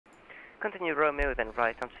Continue Romeo, then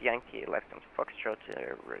right onto Yankee, left onto Foxtrot,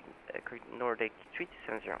 Nordic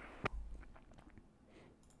 3270.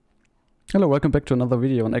 Hello, welcome back to another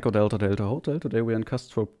video on EchoDeltaDeltaHotel. Today we are in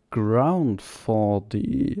Kastrup ground for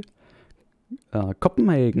the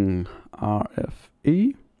Copenhagen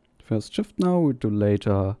RFE. First shift now, we do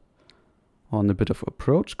later on a bit of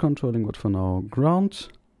approach controlling, but for now ground.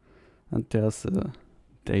 And there's a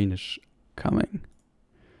Danish coming.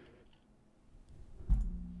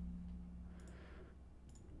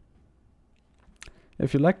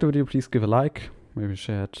 If you liked the video, please give a like, maybe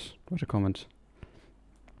share it, write a comment,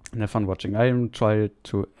 and have fun watching. I am trying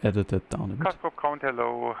to edit it down a bit. Kastrup count,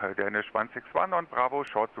 hello, Danish 161 on Bravo,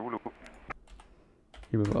 short Zulu.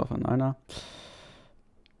 IVAO Network.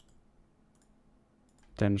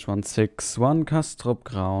 Danish 161, Kastrup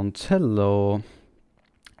ground, hello.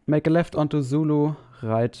 Make a left onto Zulu,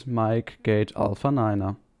 right Mike, gate Alpha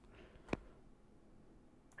 9er.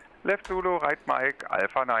 Left Zulu, right Mike,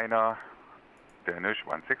 Alpha 9er, Danish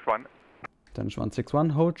 161. Danish 161,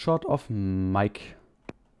 hold short of Mike.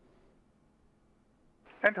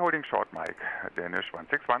 And holding short Mike, Danish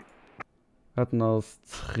 161. At nose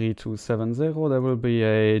 3270, there will be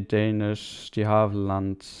a Danish de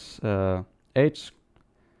Havilland 8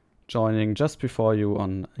 joining just before you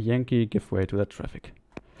on Yankee, give way to that traffic.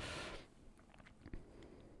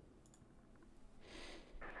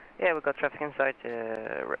 Yeah, we got traffic inside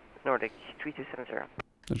Nordic 3270.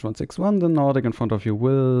 Danish 161, the Nordic in front of you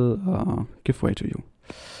will give way to you.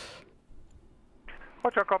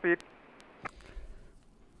 Roger, copied.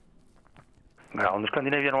 Ground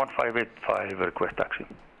Scandinavian 1585, request taxi.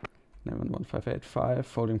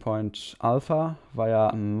 1585, holding point Alpha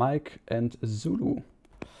via Mike and Zulu.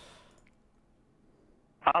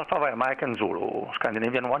 Alpha via Mike and Zulu,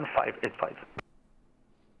 Scandinavian 1585.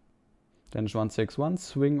 Danish 161,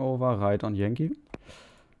 swing over right on Yankee.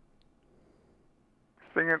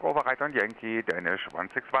 Swinging over right on Yankee, Danish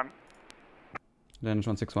 161. Danish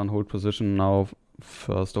 161, hold position now,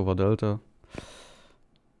 first over Delta.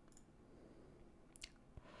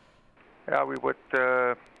 Yeah, we would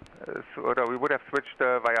have switched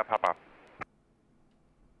via Papa.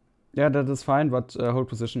 Yeah, that is fine, but hold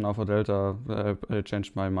position now for Delta. I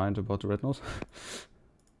changed my mind about the red nose.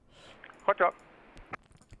 Roger.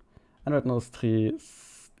 And red nose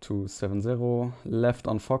 3270, left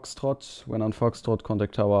on Foxtrot. When on Foxtrot,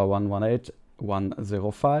 contact tower 118,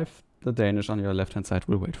 105. The Danish on your left hand side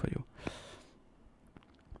will wait for you.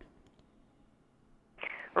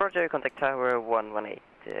 Roger, contact tower 118,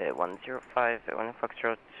 105, 1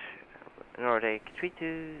 Foxtrot, Nordic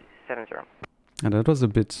 3270. And that was a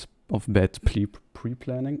bit of bad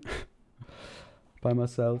pre-planning by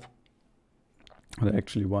myself. What I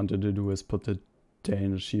actually wanted to do is put the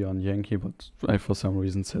Danish here on Yankee, but I for some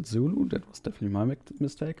reason said Zulu. That was definitely my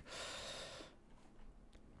mistake.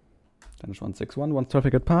 Danish 161, once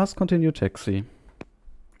traffic had passed, continue taxi.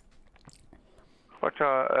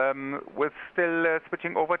 Roger, we're still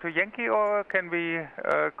switching over to Yankee, or can we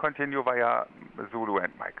continue via Zulu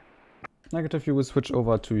and Mike? Negative, you will switch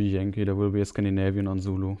over to Yankee. There will be a Scandinavian on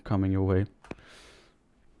Zulu coming your way.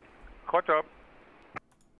 Roger.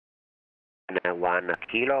 1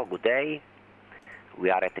 kilo, good day. We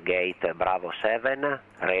are at gate Bravo 7,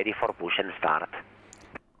 ready for push and start.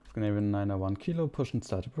 Scandinavian 9er 1 kilo, push and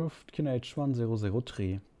start approved. QNH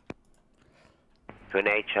 1003.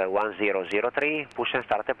 QNH 1003, push and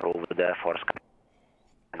start approved for Sky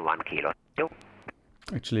 1 kilo.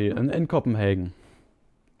 Actually, in Copenhagen,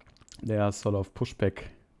 there are sort of pushback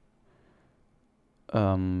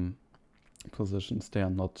positions. They are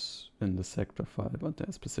not in the sector file, but there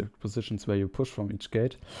are specific positions where you push from each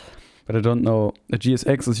gate. But I don't know, the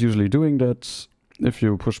GSX is usually doing that. If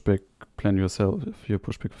you push back, plan yourself. If you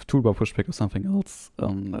push back with toolbar pushback or something else,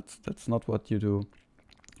 that's not what you do.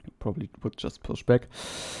 You probably would just push back.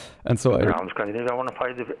 And so Ground Scandinavia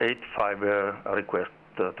 1585, request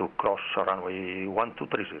to cross runway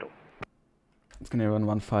 1230. Scandinavian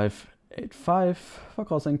 1585 for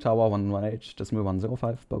crossing tower 118, decimal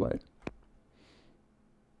 105. Bye bye.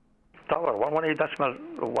 Tower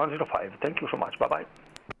 118.105. Thank you so much. Bye bye.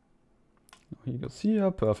 Here goes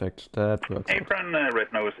here. Perfect. That works. Apron,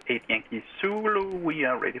 red nose 8 Yankee Zulu. We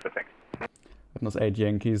are ready for taxi. Red nose 8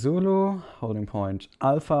 Yankee Zulu. Holding point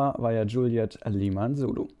Alpha via Juliet Lima and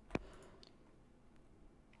Zulu.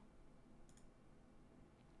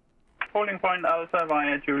 Holding point Alpha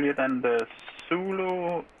via Juliet and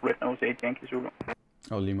Zulu. Red nose 8 Yankee Zulu.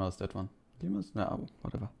 Oh, Lima is that one. Lima's? No,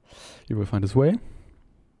 whatever. He will find his way.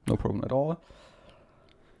 No problem at all.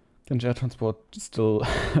 Then air transport is still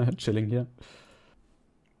chilling here.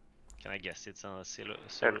 Can I guess it's on a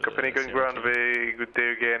And Copenhagen ground, very good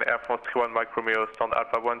day again. Air France 31 Mike Romeo, stand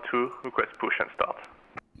Alpha 12, request push and start.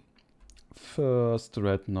 First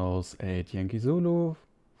Red Nose 8 Yankee Zulu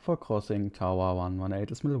for crossing Tower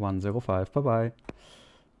 118.105. Bye bye.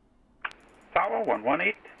 Tower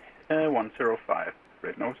 118.105.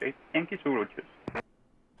 Red Nose 8 Yankee Zulu. Cheers.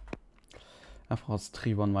 Air France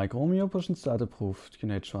 31 Mike Romeo, push and start approved.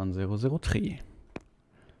 QNH 1003.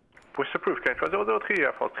 Push approved, QNH 1003,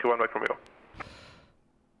 Air France 31 Mike Romeo.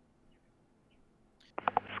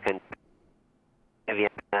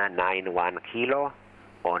 Scandinavian 91 Kilo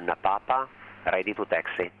on Papa, ready to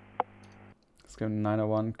taxi. Scandinavian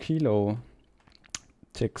 901 Kilo.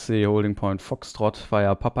 Taxi holding point Foxtrot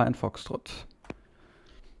via Papa and Foxtrot.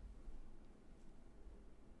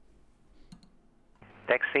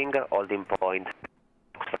 Taxiing holding point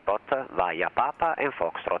Foxtrot via Papa and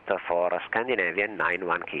Foxtrot for Scandinavian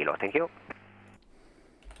 91 Kilo. Thank you.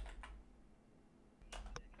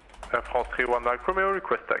 Air France 31 Mike Romeo,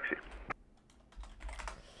 request taxi.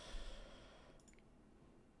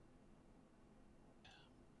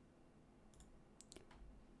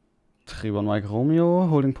 One Mike Romeo,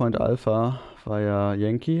 holding point Alpha via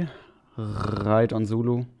Yankee, right on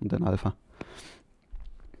Zulu and then Alpha.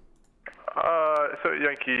 So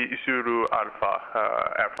Yankee Zulu Alpha,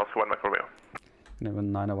 Air France 1 Mike Romeo.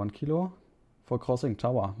 901 Kilo for crossing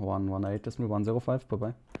Tower 118.105. Bye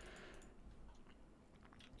bye.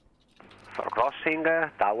 For crossing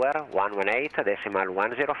Tower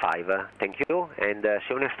 118.105. Thank you and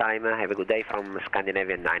see you next time. Have a good day from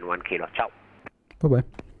Scandinavian 91 Kilo. Ciao. Bye bye.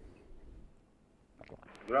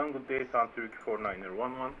 Ground, good day, Santuk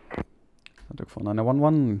 4911. Santuk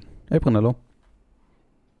 4911. Apron, hello.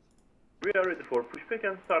 We are ready for pushback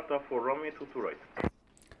and start off for Romeo to right.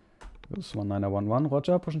 Goes 1911,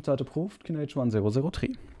 roger, push and start approved, QNH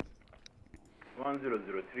 1003.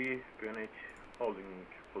 1003, QNH, holding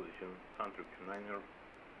position, Santuk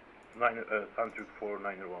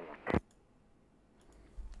 4911.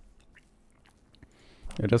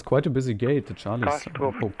 Yeah, there's quite a busy gate, the Charlie's.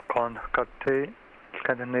 Kastrup Apron, KT,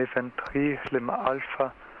 Scandinavian 3, Lima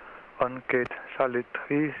Alpha, on gate Charlie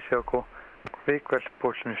 3, Circle, request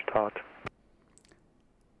push and start.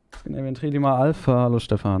 Scandinavian 3, Lima Alpha, hallo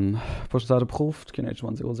Stefan. Push and start approved, QNH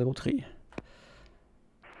 1003.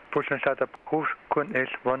 Push and start approved,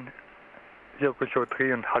 QNH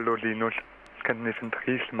 1003 and hello Linus, Scandinavian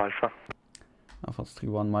 3, Lima Alpha. Alpha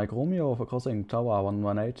 31 Mike Romeo for crossing Tower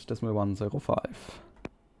 118.105.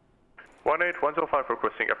 18105 for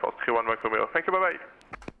crossing Air France 31 Mike Romeo. Thank you, bye bye.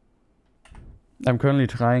 I'm currently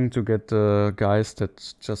trying to get the guys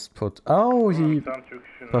that just put. Oh, he.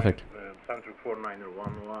 Perfect. Santuk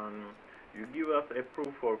 4911. You give us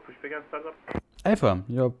approve for pushback and startup? Alpha,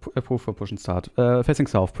 you're approved for push and start. Facing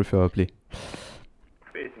south, preferably.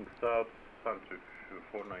 Facing south, Santuk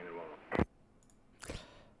 4911.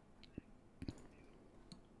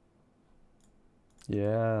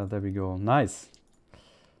 Yeah, there we go. Nice.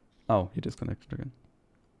 Oh, he disconnected again.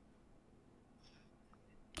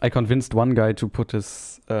 I convinced one guy to put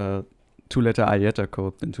his 2-letter IETA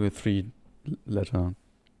code into a 3-letter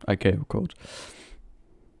ICAO code.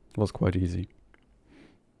 It was quite easy.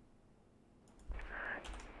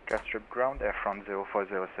 Kastrup ground, Air France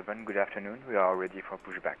 0407, good afternoon. We are ready for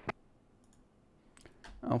pushback.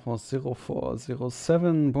 Air France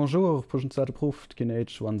 0407, bonjour, push and start approved,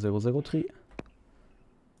 QNH 1003.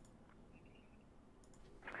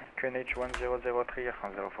 QNH 1003, Air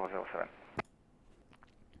France 0407.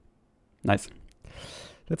 Nice.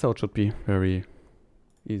 That's how it should be. Very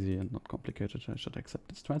easy and not complicated. I should accept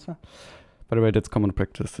this transfer. By the way, that's common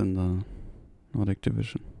practice in the Nordic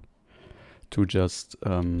division. To just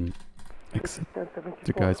accept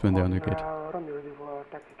the guys when they're on the gate.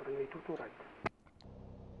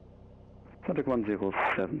 Contact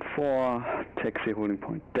 1074, taxi holding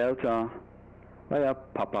point Delta, via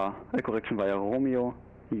Papa, a correction via Romeo,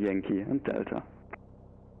 Yankee and Delta.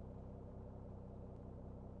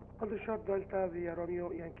 On the short Delta via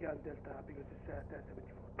Romeo, Yankee and Delta, because it's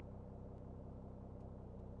 1074.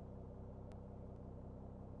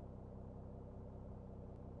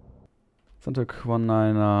 Santuk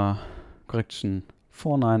 19, correction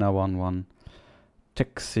 4911,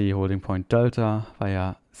 taxi holding point Delta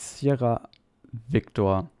via Sierra,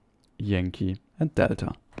 Victor, Yankee and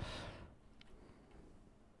Delta.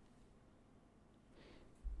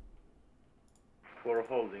 For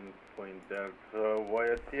holding point Delta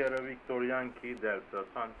via Sierra, Victor, Yankee, Delta,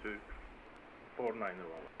 Santuk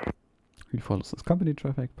 4911. He follows this company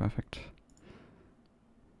traffic, perfect.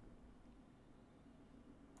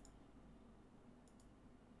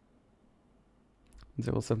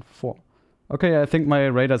 (074). Okay, I think my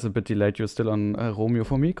radar's a bit delayed. You're still on Romeo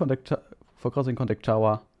for me. For crossing contact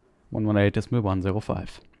tower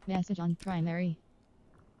 118.105. Message on primary.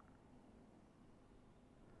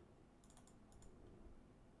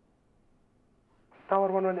 Tower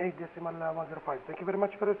 118.105. Thank you very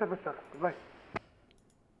much for your service, sir. Goodbye.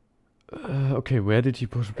 Okay, where did he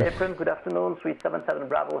push back? Apron, good afternoon. 377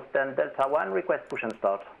 Bravo, stand Delta 1, request push and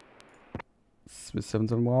start. Swiss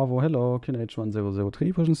 77 Bravo, hello, QNH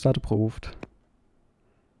 1003, push and start approved.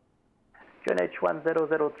 QNH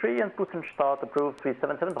 1003 and push and start approved,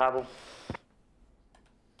 377 Bravo.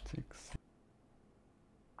 6.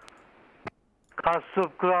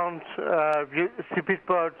 Kastrup ground,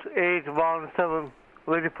 speedbird 817,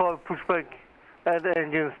 ready for pushback and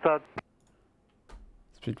engine start.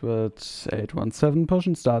 Speedbird 817, push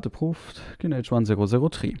and start approved, QNH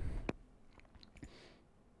 1003.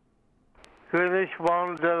 QNH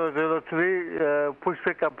 1003,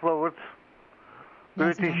 pushback approved.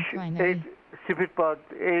 British 8, speedbird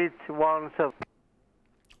 817.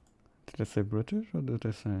 Did I say British or did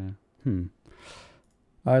I say...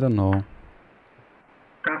 I don't know.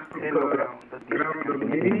 Kastrup ground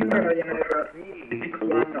again, Ryanair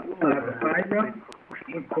 615,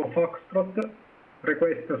 Echo Foxtrot,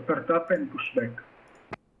 request to start up and push back.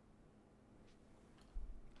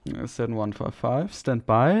 7155, stand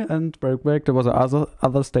by and break back. There was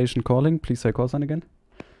other station calling. Please say call sign again.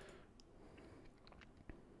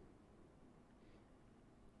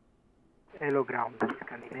 Hello ground,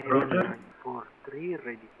 Scandinavian 943,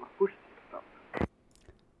 ready for push stop.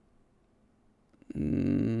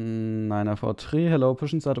 943, hello,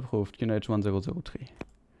 push and start approved, QNH 1003.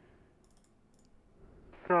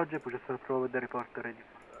 Roger, push and start approved, the report ready.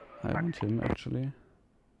 I want him actually.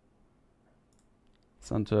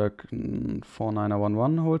 Sunturk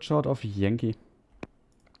 4911, hold short of Yankee.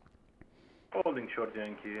 Holding short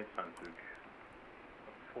Yankee, Sunturk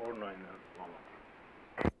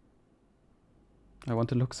 4911. I want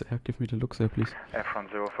the looks there, give me the looks there please. From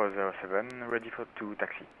 0407, ready for 2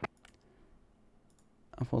 taxi.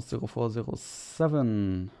 From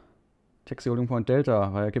 0407, taxi holding point Delta,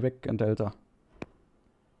 via Quebec and Delta.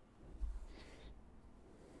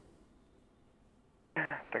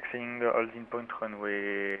 Taxiing the holding point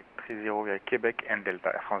runway 30 via Quebec and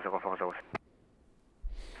Delta, from 0407.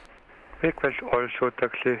 Request also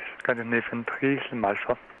taxi Scandinavian 3 Lima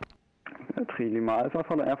Alpha. 3 Lima Alpha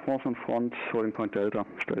for the Air Force in front, holding point Delta,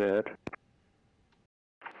 straight ahead.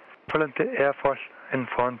 Follow the Air Force in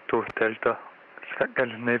front to Delta,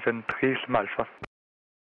 Scandinavian 3 Lima Alpha.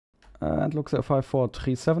 And looks at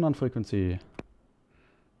 5437 on frequency.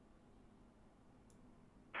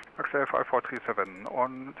 Axel 5437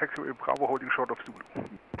 on taxiway Bravo holding short of Zulu.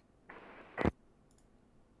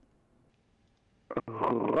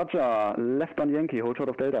 Roger, left on Yankee, hold short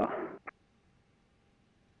of Delta.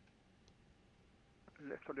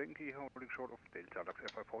 Left on Yankee, holding short of Delta, Axel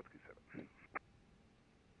 5437.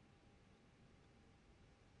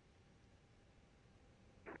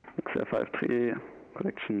 Axel 53,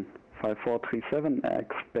 correction, 5437,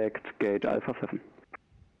 expect gate Alpha 7.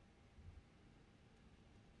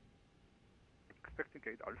 Expecting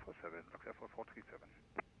gate Alpha 7, Axel 5437.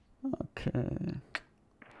 Okay.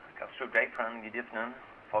 Kastrup Apron, good afternoon.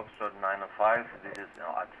 Foxtrot 905, this is,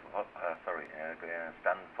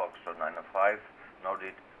 Stan Foxtrot 905,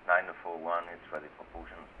 NORDIC 9041, it's ready for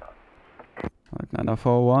push and start.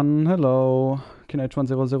 9041, hello. QNH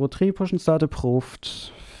 1003, push and start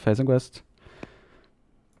approved. Facing west.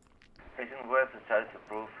 Facing west, the child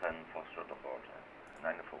approved and Foxtrot aboard,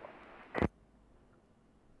 9041.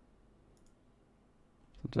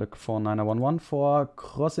 Contact 4911 for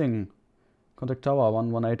crossing. Contact tower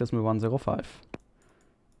 118.105.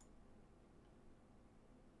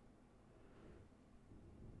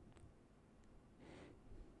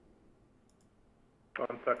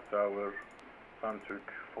 Contact tower, Sunturk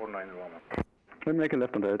 4911. Let me make a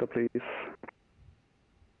left on Delta, please.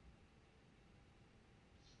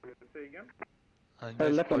 Say again?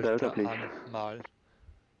 Left on Delta, please. Left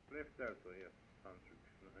Delta, yes.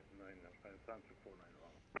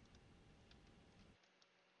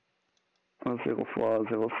 Sunturk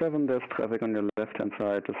 0407, there's traffic on your left hand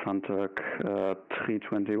side, the Sunturk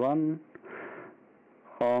 321.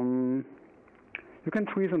 You can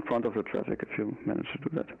squeeze in front of the traffic if you manage to do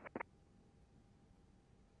that.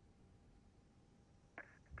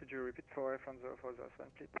 Could you repeat for from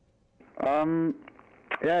 0407, please?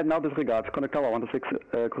 Yeah, now disregards. Contact tower 126,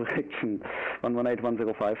 correction,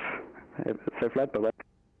 118.105. Safe flight, bye-bye.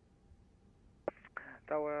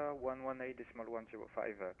 Tower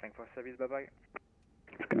 118.105, thank for service, bye-bye.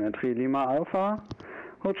 Scanner 3 Lima Alpha.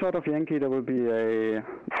 Hold short of Yankee, there will be a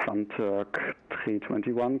Sun Turk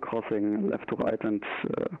 321, crossing left to right and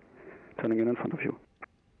turning in front of you.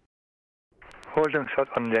 Holding shot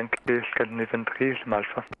on Yankee, Scandinavian 3, Lima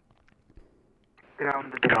Alpha.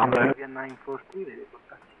 Ground Scandinavian 943.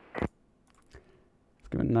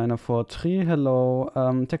 Scandinavian 943, hello.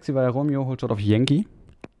 Taxi via Romeo, hold short of Yankee.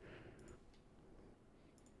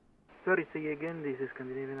 Sorry, say again, this is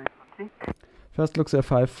Scandinavian 943. First looks at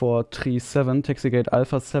 5437, taxi gate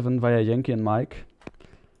Alpha 7 via Yankee and Mike.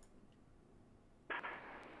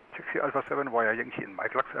 Taxi Alpha 7 via Yankee and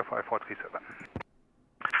Mike, Lux Air 5437.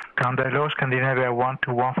 Ground hello, Scandinavia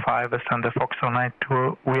 1215, West under Foxtrot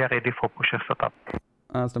 92, we are ready for push and start up.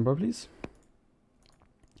 Stand by, please.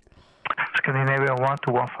 Scandinavia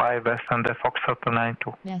 1215, West under Foxtrot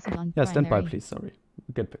 92. Yes, on Yeah, stand by, primary. please, sorry.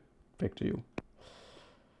 Get back to you.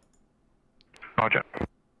 Roger.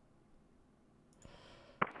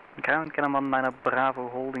 Ground Kanaman 9 Bravo,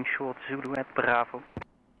 holding short Zulu at Bravo.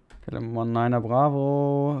 Kanaman 9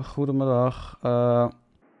 Bravo, goedemiddag.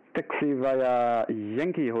 Taxi via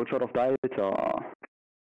Yankee, hold short of Delta.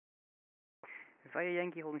 Via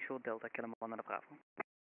Yankee, holding short Delta, Kanaman 9 Bravo.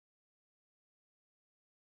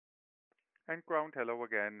 And ground, hello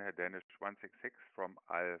again, Danish 166 from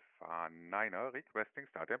Alpha 9er, requesting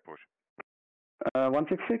start and push.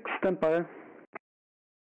 166, stand by.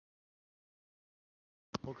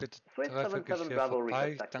 Swiss 77 Bravo,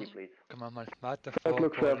 request taxi, please. Kan man mal weiter That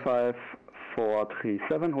looks vorkommen?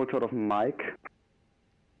 5437, hold short of Mike.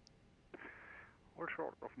 Hold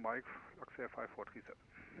short of Mike, Lux Air 5437.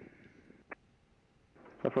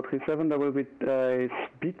 5437, there will be a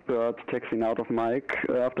Speedbird taxiing out of Mike.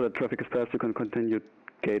 After the traffic is passed, you can continue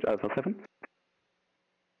gate Alpha 7.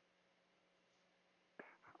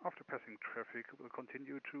 After passing traffic, we'll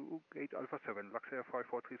continue to gate Alpha 7, Lux Air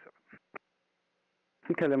 5437.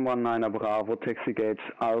 KLM 19 Bravo, taxi gate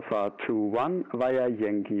Alpha 21 via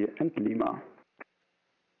Yankee and Lima.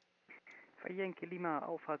 Via Yankee Lima,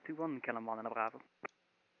 Alpha 21, Kanaman 9 Bravo.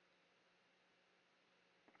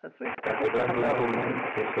 Swiss 77 Bravo, 145%,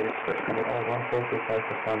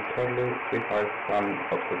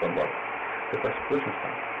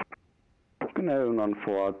 Scandinavian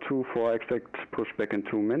 1424, expect pushback in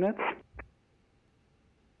 2 minutes.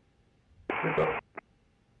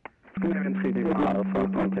 Scandinavian 3 Lima Alpha,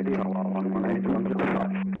 contact tower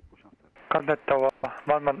 118-105. Contact tower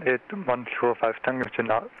 118-105, Tango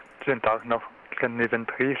Centaur noch, Scandinavian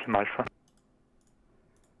 3, Lima Alpha.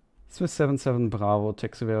 Swiss 77 Bravo,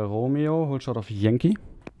 taxi via Romeo, hold short of Yankee.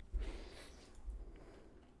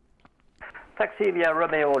 Taxi via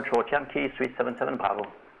Romeo, hold short Yankee, Swiss 77 Bravo.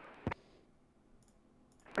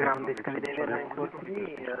 Ground Scandinavian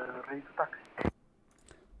 943, ready to taxi.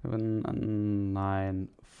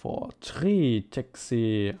 943,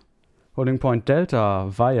 taxi holding point Delta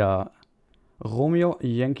via Romeo,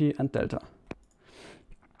 Yankee and Delta.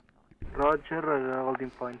 Roger, holding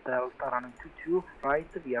point Delta, running 22,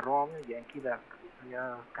 right, via Romeo, Yankee, Delta,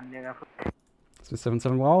 via Scandinavian. Swiss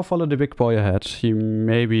 77 Bravo, follow the big boy ahead. He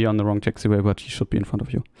may be on the wrong taxiway, but he should be in front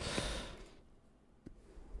of you.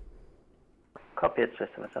 Copy it, Swiss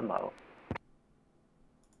 77 Bravo.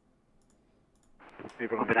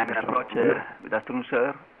 Copenhagen approach, good afternoon,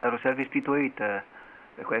 sir. Aero service P28,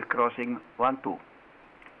 request crossing 12.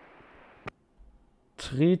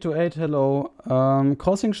 328, hello.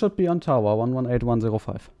 Crossing should be on tower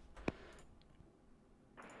 118105.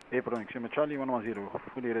 Apron, Charlie 110,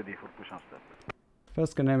 fully ready for push and start.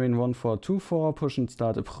 First Scandinavian 1424, push and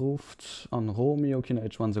start approved on Romeo, Kina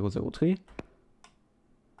H1003.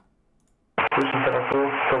 Push and start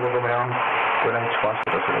approved, Togo ground, Williams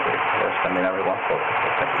 1003, Scandinavian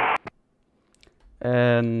 1424.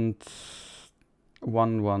 And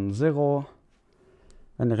 110.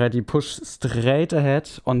 And ready, push straight ahead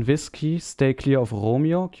on Whiskey, stay clear of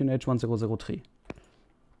Romeo, QNH 1003.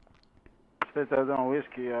 Straight ahead on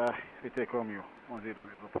Whiskey, we take Romeo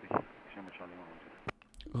 1003.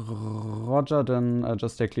 Roger, then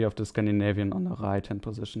just stay clear of the Scandinavian on the right hand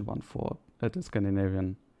position, 14 at the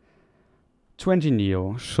Scandinavian. 20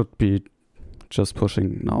 Neo should be just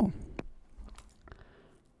pushing now.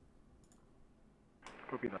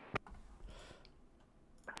 Copy that.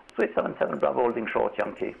 Swiss 77 Bravo, holding short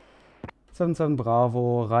Yankee. 77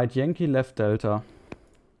 Bravo, right Yankee, left Delta.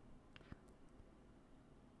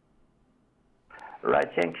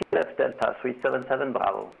 Right Yankee, left Delta, Swiss 77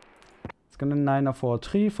 Bravo. Scandinavian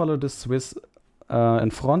 943, follow the Swiss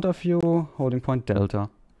in front of you, holding point Delta.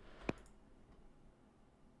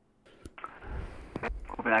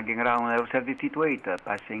 Copenhagen ground, aero service T28,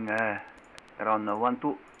 passing around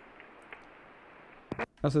 12.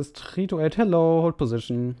 Das ist 328, hello, hold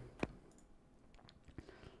position.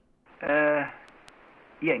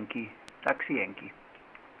 Yankee. Taxi Yankee.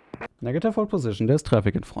 Negative, hold position. There's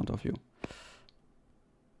traffic in front of you.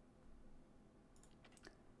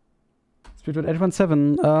 Speedbird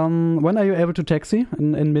 817, when are you able to taxi?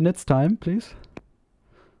 In minutes time, please?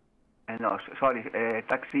 No, sorry,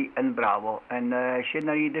 taxi and Bravo. And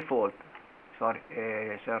scenery default. Sorry,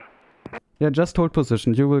 sir. Yeah, just hold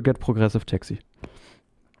position. You will get progressive taxi.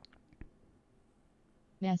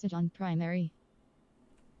 Message on primary.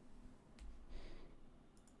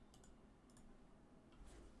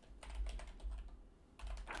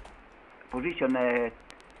 Position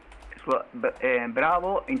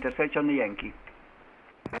Bravo, intersection Yankee.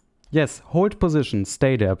 Yes, hold position.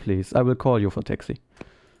 Stay there, please. I will call you for taxi.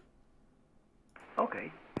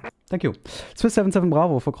 Okay. Thank you. Swiss 77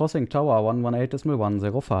 Bravo for crossing tower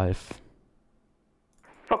 118.105.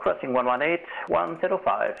 For crossing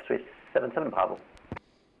 118.105, Swiss 77 Bravo.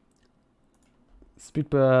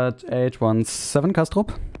 Speedbird 817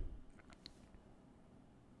 Kastrup.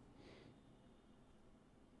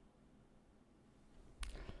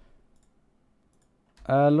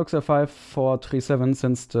 Looks at 5437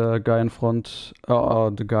 since the guy in front,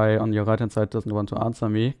 the guy on your right hand side doesn't want to answer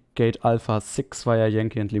me. Gate Alpha 6 via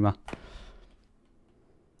Yankee and Lima.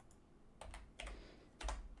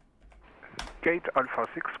 Gate Alpha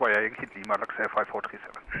 6 via Yankee Lima, looks at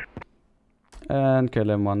 5437. And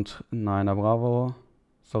KLM 19 Bravo.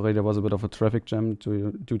 Sorry, there was a bit of a traffic jam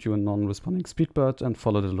due to a non-responding Speedbird, and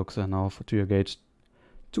follow the Luxor now to your gate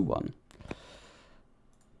 21.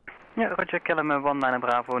 Yeah, Roger, KLM 19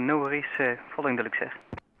 Bravo, no worries, following the Luxor.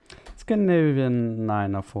 Scandinavian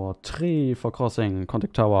 943 for crossing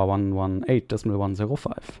contact tower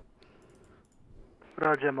 118.105.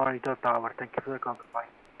 Roger, monitor tower, thank you for the contact, bye.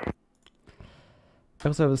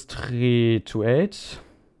 Air service 328.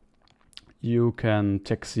 You can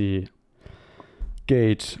taxi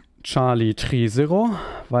gate Charlie 30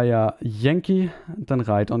 via Yankee and then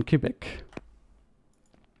right on Quebec.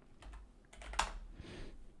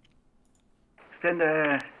 Stand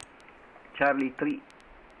Charlie 30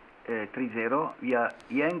 via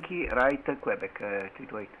Yankee right Quebec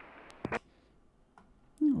 328.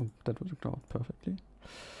 Oh, that worked out perfectly.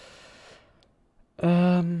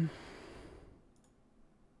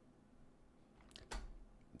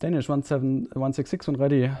 Danish 17166 when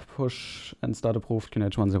ready. Push and start approved.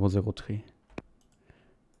 QNH 1003.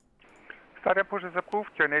 Start and push is approved.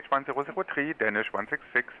 QNH 1003. Danish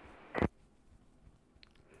 166.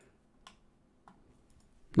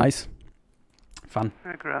 Nice. Fun.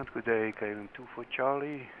 Ground, good day. KLM 24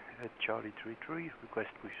 Charlie at Charlie 33. Request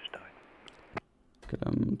push start.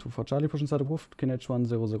 KLM 24 Charlie push and start approved. QNH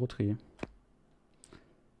 1003.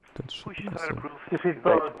 Push start approved. This is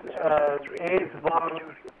about 8-1.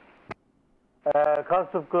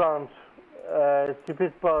 Kastrup ground.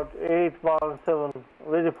 Speed about 817.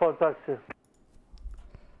 Ready for taxi.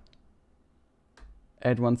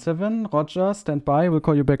 817, Roger, stand by. We'll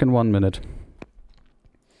call you back in 1 minute.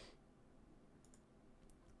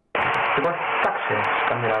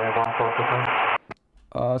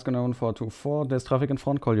 Scandinavian 1424, there's traffic in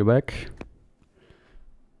front, call you back.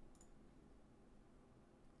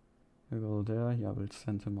 We go there, yeah, we'll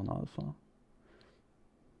send him on Alpha.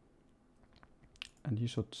 And he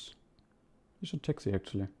should taxi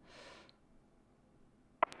actually.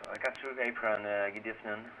 Kastrup Apron, good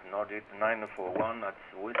evening, NORDIC 941 at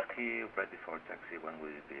Whiskey, ready for taxi, when will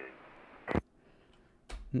it be?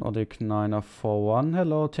 NORDIC 941,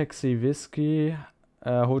 hello, taxi Whiskey,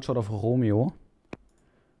 hold short of Romeo.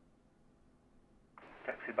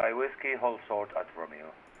 Taxi by Whiskey, hold short at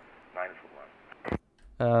Romeo,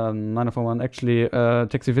 941. 941, actually,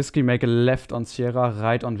 taxi Whiskey, make a left on Sierra,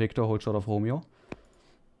 right on Victor, hold short of Romeo.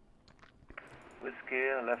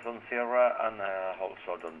 Whiskey, left on Sierra, and hold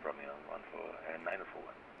short on Romeo,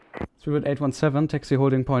 941. Speedbird 817, taxi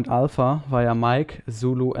holding point Alpha via Mike,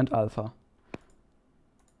 Zulu, and Alpha.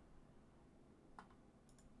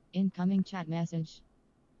 Incoming chat message.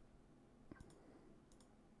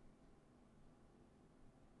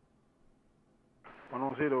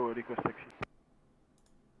 Request taxi.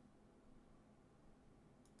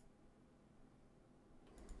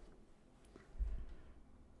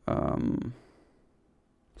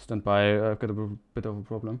 Stand by, I've got a bit of a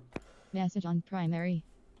problem. Message on primary.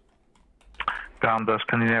 Ground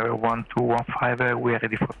Scandinavia 1215, we are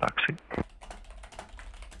ready for taxi.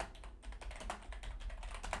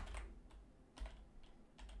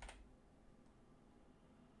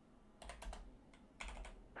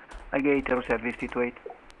 I gate air service 228.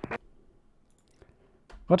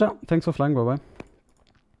 Roger, thanks for flying, bye bye.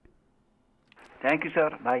 Thank you, sir.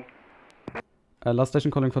 Bye. Last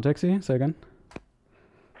station calling for taxi, say again.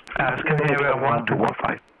 Scandinavia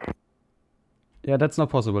 1215. Yeah, that's not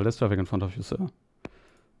possible. There's traffic in front of you, sir.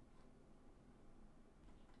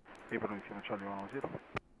 Apron Charlie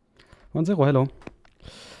 110. 10, hello.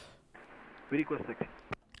 We request taxi.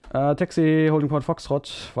 Taxi holding point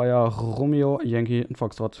Foxtrot via Romeo Yankee and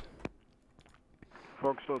Foxtrot.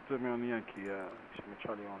 Foxtrot Yankee,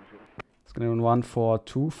 Charlie 110. Scandinavian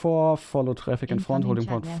 1424, follow traffic in front, holding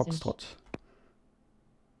point Foxtrot.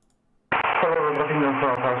 Follow traffic in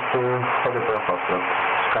front, to holding point Foxtrot.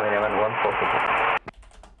 Scandinavian 1424.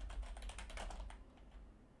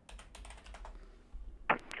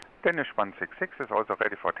 Danish 166 is also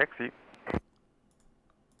ready for taxi.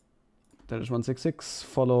 Danish 166,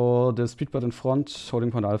 follow the speedbird in front,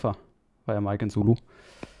 holding point Alpha via Mike and Zulu.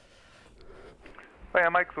 Via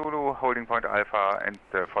Mike Zulu, holding point Alpha and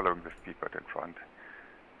following the speedbird in front.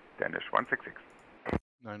 Danish 166.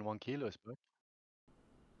 91 Kilo is back.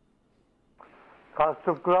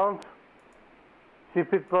 Kastrup ground.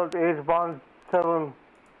 Speedbird 817.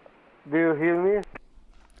 Do you hear me?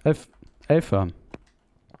 Alpha.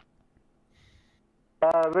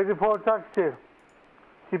 Ready for taxi.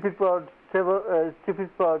 Speedbird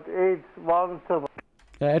 817.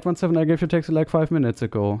 Yeah, 817, I gave you taxi like 5 minutes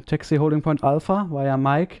ago. Taxi holding point Alpha via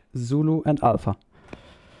Mike, Zulu and Alpha.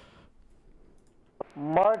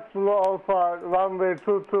 Mike Zulu Alpha, runway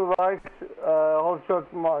 22 right, hold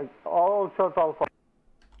short Mike, hold short Alpha.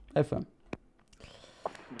 FM.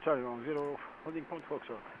 Charlie 10, holding point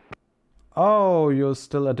Foxtrot. Oh, you're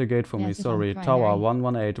still at the gate for me, Yes, sorry. it's on Tower primary.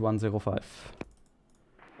 118105.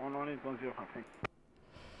 11810, thank you.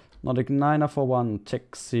 Nordic 941,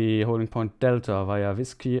 taxi holding point Delta via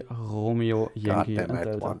Whiskey, Romeo, Yankee and Goddamn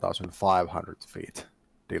it, Delta. 1,500 feet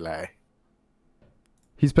delay.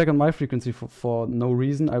 He's back on my frequency for no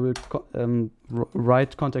reason. I will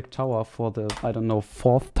write contact tower for the, I don't know,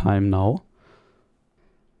 4th time now.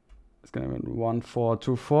 It's gonna be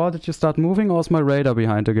 1424. Did you start moving or is my radar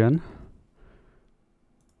behind again?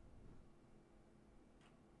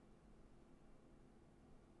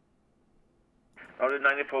 Nordic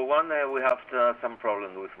 941, we have some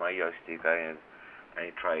problems with my joystick. I'm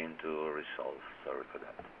trying to resolve. Sorry for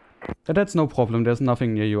that. That's no problem. There's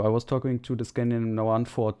nothing near you. I was talking to the Scandinavian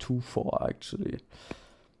 1424 actually.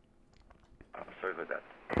 Sorry for that.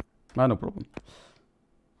 No problem.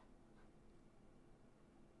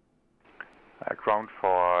 Ground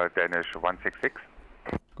for Danish 166.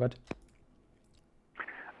 Good.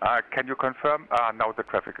 Can you confirm? Now the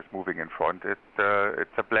traffic is moving in front. It's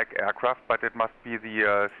a black aircraft, but it must be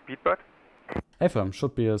the Speedbird. FM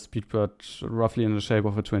should be a Speedbird roughly in the shape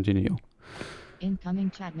of a 20 Neo. Incoming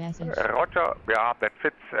chat message. Roger, yeah, that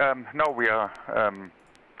fits. Now we are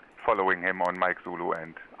following him on Mike Zulu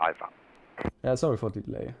and Alpha. Yeah, sorry for the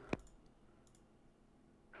delay.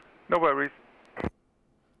 No worries.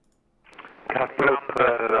 Kastrup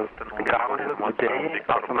ground, good day.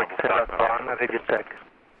 Alpha Mike 1, radio check.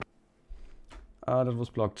 That was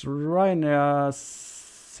blocked. Ryanair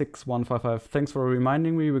 6155. Thanks for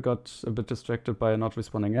reminding me. We got a bit distracted by a not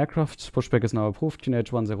responding aircraft. Pushback is now approved.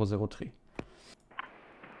 QNH 1003.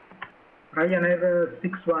 Ryanair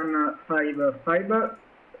 6155.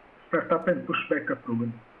 Startup and pushback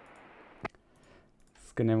approved.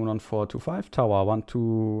 Scandinavian 1425. Tower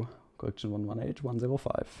 12. Correction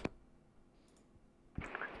 118105.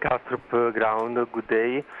 Kastrup ground, good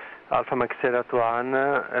day. Alpha Mike 1,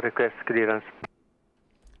 request clearance.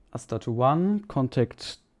 Asta to 1,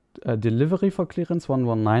 contact delivery for clearance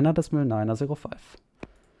 119.905.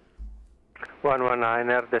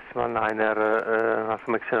 119.9,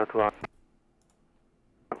 Alpha Mike 1.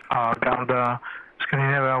 Ground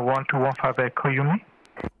Scandinavia 1215 Echo, you me?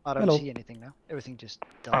 I don't Hello. see anything now. Everything just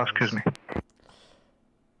dies. Oh, excuse me.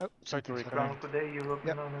 Oh, sorry to record. Ground today,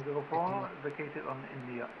 European 904, vacated on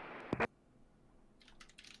India.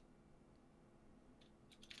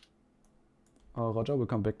 Roger, we'll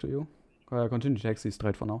come back to you. Continue taxi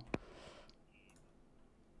straight for now.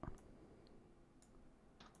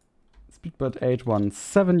 Speedbird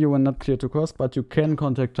 817, you were not clear to coast, but you can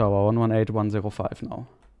contact tower 118105 now.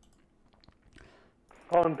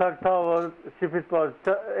 Contact tower, Speedbird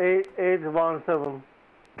 817.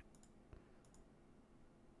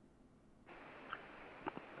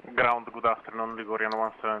 Ground, good afternoon, Ligurian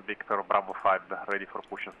 17 Victor, Bravo 5, ready for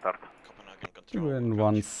push and start.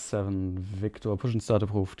 Ligurian 17 Victor, push and start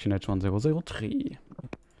approved, QNH 1003.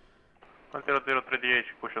 1003DH,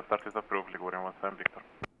 push and start is approved, Ligurian 17 Victor.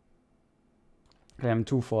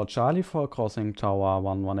 KM2 for Charlie for crossing tower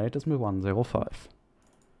 118.105.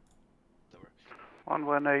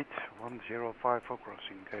 118.105 for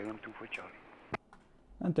crossing, KM2 for Charlie.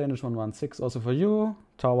 And Danish 116 also for you,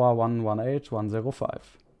 tower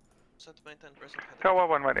 118.105. Tower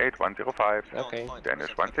 118105. Okay. Dennis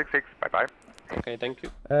 166. Bye bye. Okay, thank you.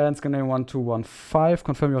 And Scandinavian 1215,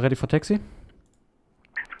 confirm you're ready for taxi?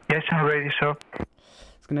 Yes, I'm ready, sir.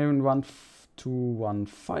 Scandinavian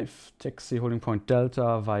 1215, taxi holding point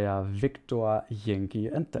Delta via Victor, Yankee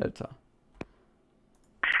and Delta.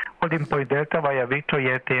 Holding point Delta via Victor,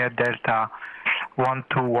 Yankee and Delta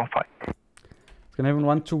 1215. Scandinavian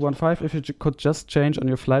 1215, if you could just change on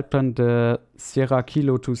your flight plan the Sierra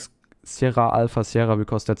Kilo to Sierra Alpha Sierra,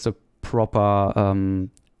 because that's a proper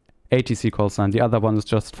ATC call sign. The other one is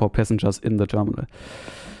just for passengers in the terminal.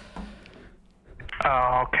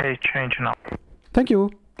 Okay, change now. Thank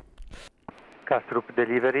you. Kastrup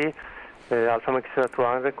delivery, Alpha Max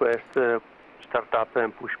 1 request, startup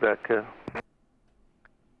and pushback.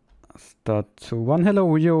 Start to 1, hello,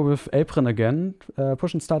 Rio with Apron again.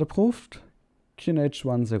 Push and start approved. QNH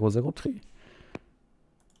 1003.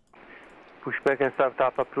 Pushback and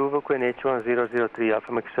startup approved, QNH 1003,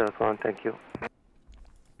 Alpha Max 1, thank you.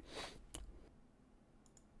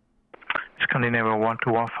 Scandinavian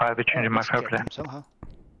 1215, changing my fare plan. Somehow.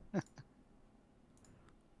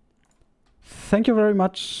 Thank you very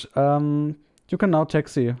much. You can now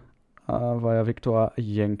taxi via Victor,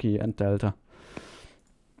 Yankee and Delta.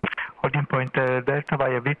 Holding point Delta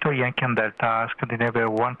via Victor, Yankee and Delta, Scandinavia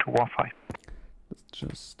 1215. Let's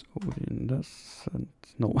just open this and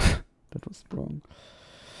no, that was wrong.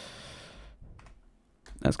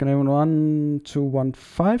 Scandinavian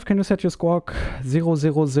 1215, can you set your squawk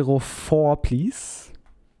 0004 please?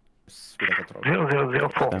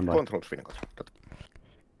 0004. Control, Sweden control.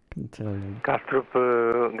 Can tell you. Kastrup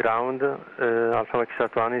ground, Alpha Max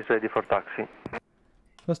 1 is ready for taxi.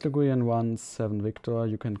 First Ligurian 17 Victor,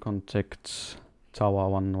 you can contact Tower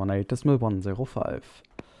 118.105.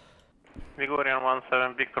 Ligurian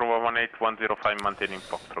 17 Victor 118.105, maintaining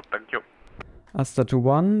Foxtrot, thank you. Asta to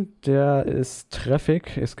 1, there is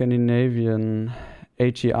traffic, Scandinavian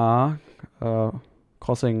HER,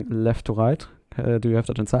 crossing left to right. Do you have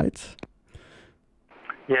that in sight?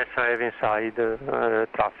 Yes, I have inside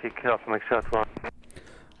traffic, Alpha Max 1.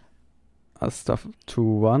 Asta to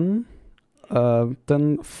 1,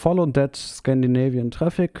 then follow that Scandinavian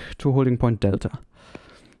traffic to holding point Delta.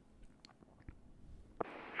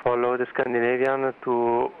 Follow the Scandinavian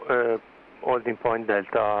to holding point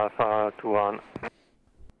Delta Alpha 21.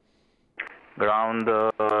 Ground,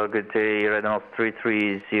 good day, Redmond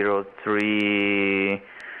 3303.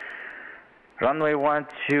 Runway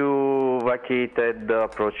 12 vacated,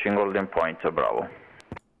 approaching holding point, Bravo.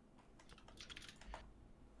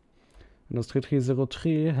 Windows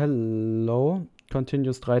 3303, hello.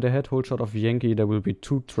 Continue straight ahead, hold short of Yankee, there will be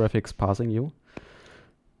 2 traffics passing you.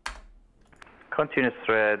 Continue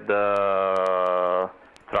straight,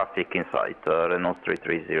 traffic in sight, Renault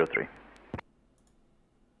 3303.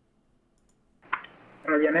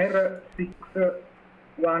 Ryanair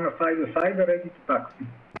 6155 ready to taxi.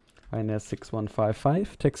 Ryanair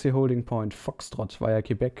 6155, taxi holding point Foxtrot via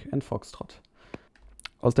Quebec and Foxtrot.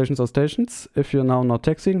 All stations, if you're now not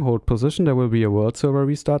taxiing, hold position, there will be a world server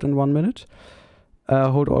restart in 1 minute.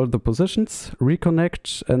 Hold all the positions,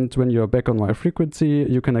 reconnect, and when you're back on my frequency,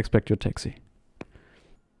 you can expect your taxi.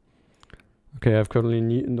 Okay, I've currently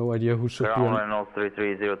no idea who should be on. Renault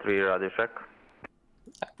 3303, radio check.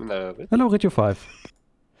 Hello, Radio 5.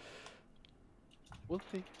 We'll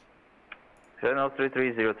see. Renault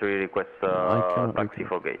 3303 request taxi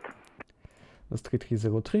for gate. That's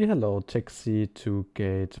 3303, hello, taxi to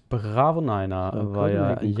gate Bravo 9er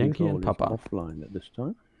via Yankee and Papa. Offline at this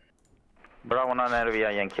time. Bravo 9er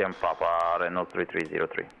via Yankee and Papa, Renault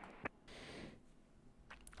 3303.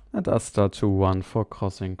 And Asta 21 for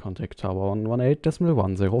crossing, contact Tower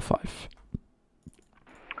 118.105.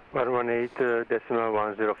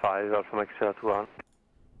 118.105, Alpha Max 1.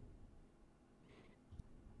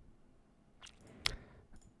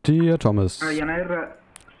 Dear Thomas. Ryanair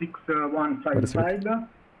 6155,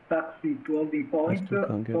 taxi to holding point,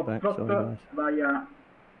 Foxtrot via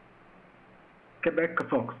Quebec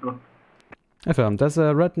Foxtrot. Affirmed. There's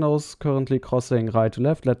a red nose currently crossing right to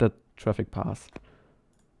left. Let that traffic pass.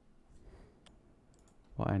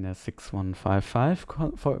 Ryanair 6155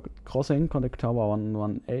 for crossing, contact Tower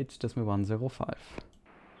 118.105.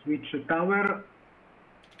 Switch tower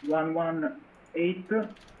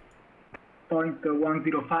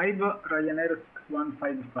 118.105, Ryanair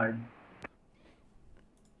 6155.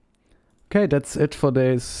 Okay, that's it for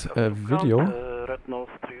today's video. Red Nose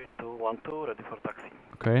 3212, ready for taxi.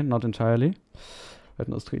 Okay, not entirely. Red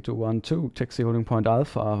Nose 3212, taxi holding point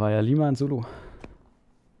Alpha via Lima and Zulu.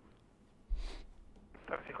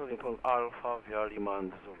 Taxi holding point Alpha via Lima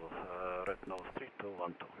and Zulu, Red Nose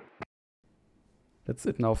 3212. That's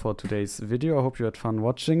it now for today's video. I hope you had fun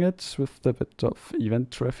watching it with the bit of event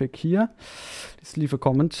traffic here. Please leave a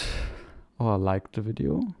comment or like the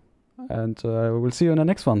video. And we'll see you in the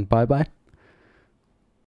next one. Bye bye.